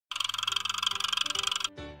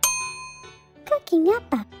Cooking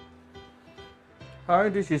Apa.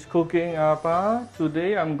 Hi, this is Cooking Apa.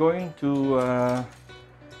 Today I'm going to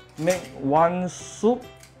make one soup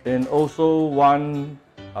and also one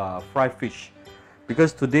fried fish.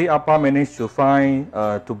 Because today Apa managed to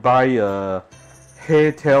buy a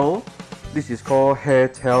hairtail. This is called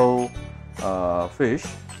hairtail fish.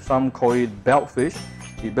 Some call it belt fish.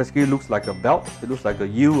 It basically looks like a belt. It looks like a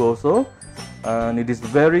eel also, and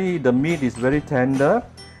the meat is very tender.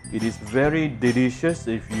 It is very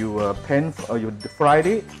delicious if you you fried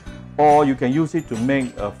it, or you can use it to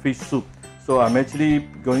make a fish soup. So I'm actually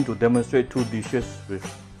going to demonstrate two dishes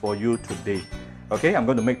for you today. Okay, I'm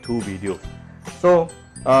going to make two videos. So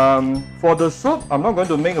for the soup, I'm not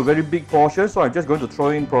going to make a very big portion, so I'm just going to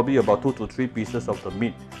throw in probably about 2 to 3 pieces of the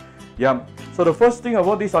meat. Yeah. So the first thing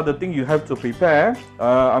about these are the things you have to prepare.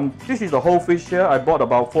 This is the whole fish here. I bought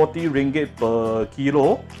about 40 ringgit per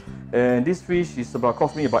kilo. And this fish is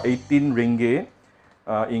cost me about 18 ringgit.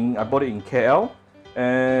 I bought it in KL,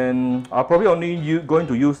 and I'm probably only going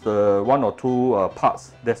to use the 1 or 2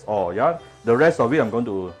 parts. That's all. Yeah, the rest of it I'm going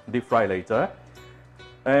to deep fry later.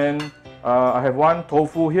 And I have one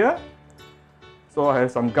tofu here. So I have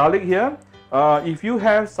some garlic here. If you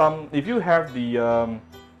have the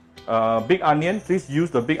big onion, please use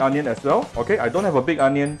the big onion as well. Okay, I don't have a big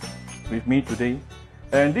onion with me today.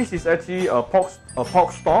 And this is actually a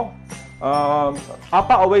pork stock.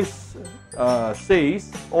 Apa always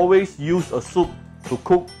says, always use a soup to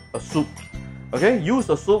cook a soup. Okay, use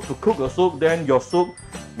a soup to cook a soup, then your soup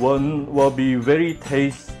will be very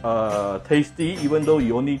tasty, even though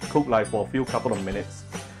you only cook like for a couple of minutes.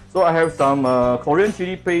 So I have some Korean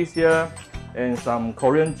chili paste here and some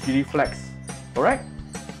Korean chili flakes. Alright,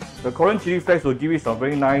 the Korean chili flakes will give it some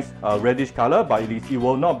very nice reddish color, but it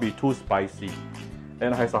will not be too spicy.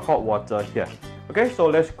 And has a hot water here. Okay, so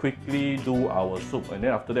let's quickly do our soup, and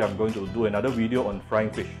then after that I'm going to do another video on frying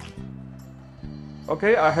fish.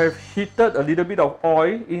 Okay, I have heated a little bit of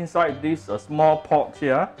oil inside this small pot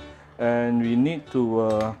here, and we need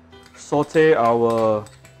to saute our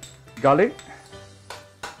garlic.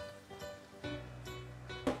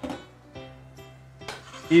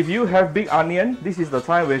 If you have big onion, this is the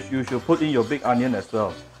time where you should put in your big onion as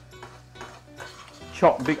well.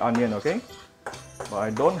 Chop big onion, okay? But I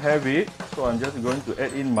don't have it, so I'm just going to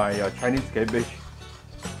add in my Chinese cabbage,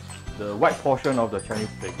 the white portion of the Chinese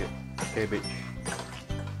cabbage.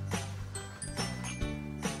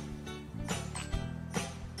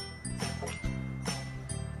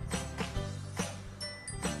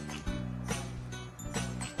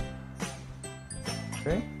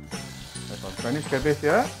 Okay, there's some Chinese cabbage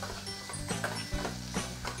here.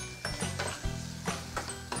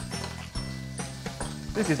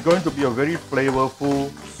 This is going to be a very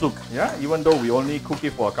flavorful soup, yeah, even though we only cook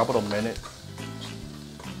it for a couple of minutes.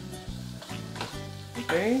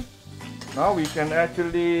 Okay, now we can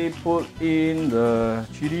actually put in the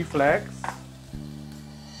chili flakes.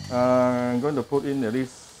 I'm going to put in at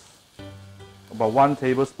least about 1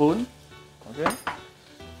 tablespoon. Okay.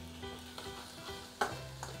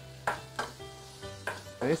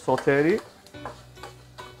 Okay, saute it.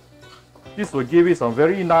 This will give it some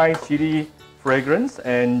very nice chili fragrance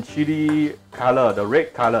and chili color, the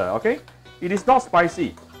red color. Okay, it is not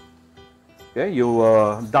spicy. Okay, you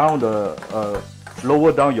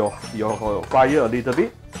lower down your fire a little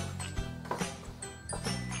bit.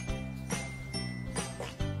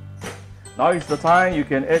 Now is the time you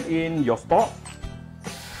can add in your stock.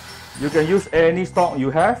 You can use any stock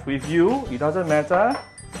you have with you, it doesn't matter.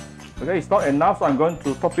 Okay, it's not enough, so I'm going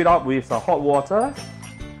to top it up with some hot water.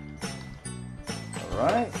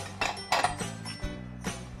 Alright.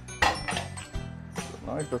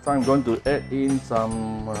 Now is the time I'm going to add in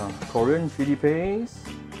some Korean chili paste.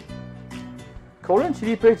 Korean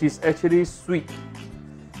chili paste is actually sweet,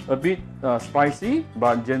 a bit spicy,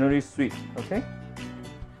 but generally sweet. Okay.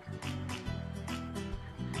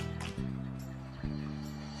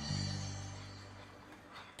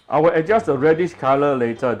 I will adjust the reddish color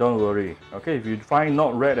later, don't worry. Okay, if you find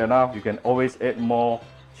not red enough, you can always add more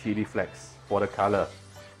chili flakes for the color.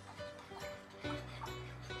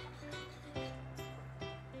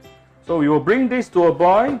 So we will bring this to a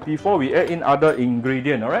boil before we add in other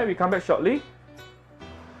ingredients. Alright, we come back shortly.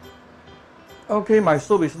 Okay, my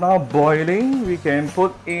soup is now boiling. We can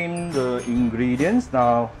put in the ingredients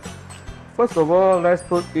now. First of all, let's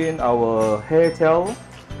put in our hairtail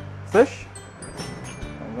fish.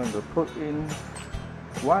 I'm going to put in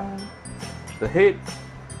the head,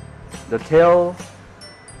 the tail,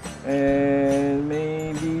 and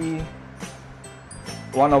maybe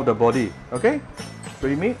one of the body. Okay,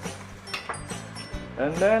 3 meat.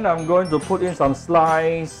 And then I'm going to put in some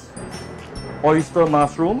sliced oyster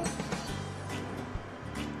mushroom,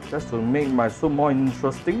 just to make my soup more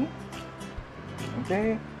interesting.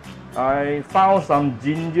 Okay, I found some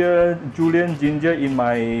ginger, julienne ginger in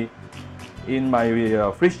my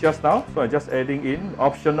fridge just now, so I'm just adding in,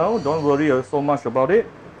 optional, don't worry so much about it.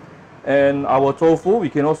 And our tofu we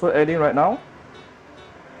can also add in right now.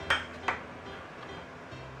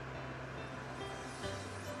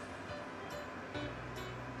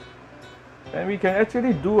 And we can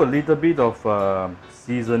actually do a little bit of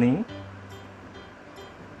seasoning.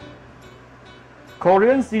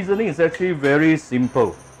 Korean seasoning is actually very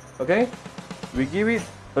simple. Okay, we give it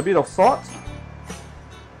a bit of salt,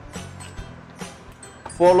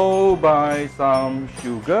 followed by some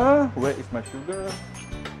sugar. Where is my sugar?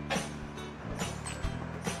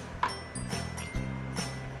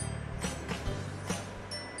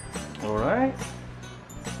 Alright.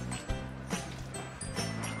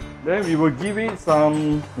 Then we will give it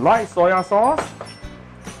some light soya sauce.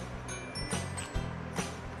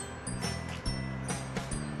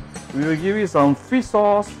 We will give it some fish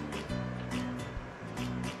sauce.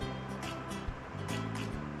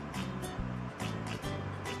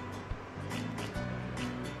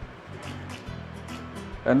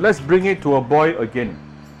 And let's bring it to a boil again.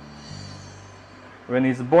 When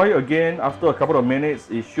it's boiled again, after a couple of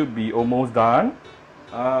minutes, it should be almost done.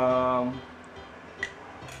 I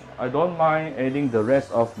don't mind adding the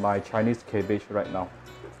rest of my Chinese cabbage right now.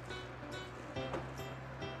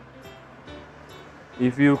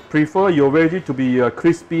 If you prefer your veggie to be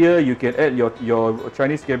crispier, you can add your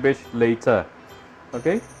Chinese cabbage later.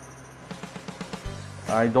 Okay?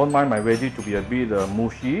 I don't mind my veggie to be a bit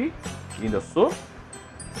mushy in the soup.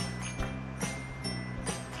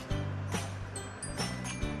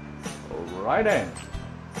 Alright then.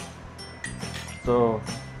 So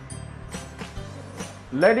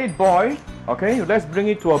let it boil. Okay, let's bring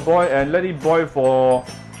it to a boil and let it boil for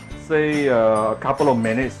say a couple of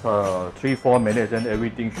minutes, 3-4 minutes, and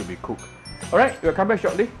everything should be cooked. Alright, we'll come back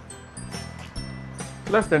shortly.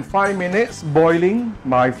 Less than 5 minutes boiling,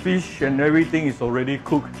 my fish and everything is already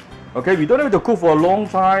cooked. Okay, we don't have to cook for a long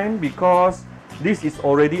time because this is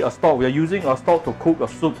already a stock. We are using a stock to cook a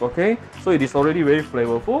soup. Okay, so it is already very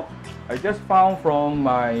flavorful. I just found from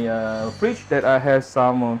my fridge that I have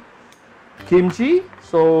some kimchi,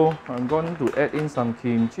 so I'm going to add in some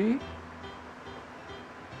kimchi.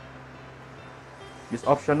 It's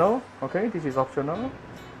optional. Okay, this is optional.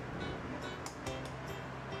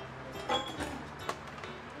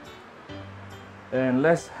 And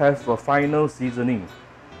let's have a final seasoning.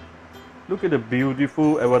 Look at the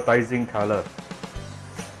beautiful advertising color.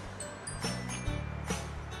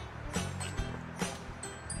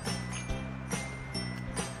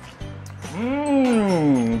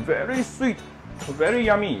 Very sweet, very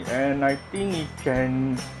yummy, and I think it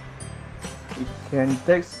can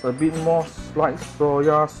taste a bit more like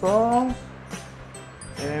soya sauce.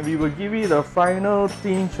 And we will give it a final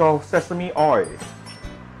tinge of sesame oil.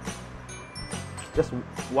 Just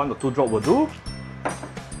 1 or 2 drops will do.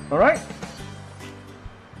 Alright.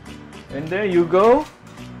 And there you go.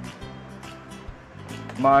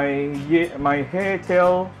 My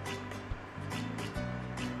hairtail.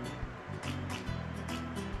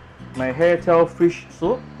 My hairtail fish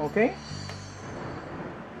soup. Okay.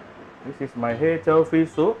 This is my hairtail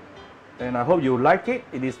fish soup. And I hope you like it.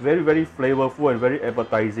 It is very, very flavorful and very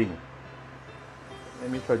appetizing.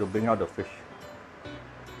 Let me try to bring out the fish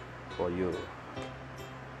for you.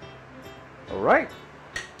 Alright.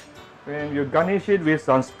 And you garnish it with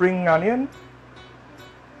some spring onion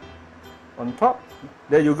on top.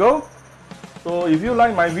 There you go. So if you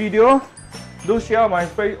like my video, do share my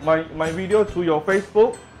video to your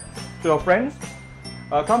Facebook, to your friends.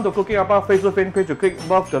 Come to Cooking Appa Facebook fan page to click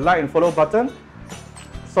above the like and follow button.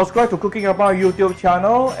 Subscribe to Cooking Appa YouTube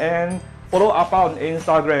channel and follow Appa on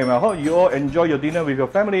Instagram. I hope you all enjoy your dinner with your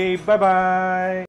family. Bye bye.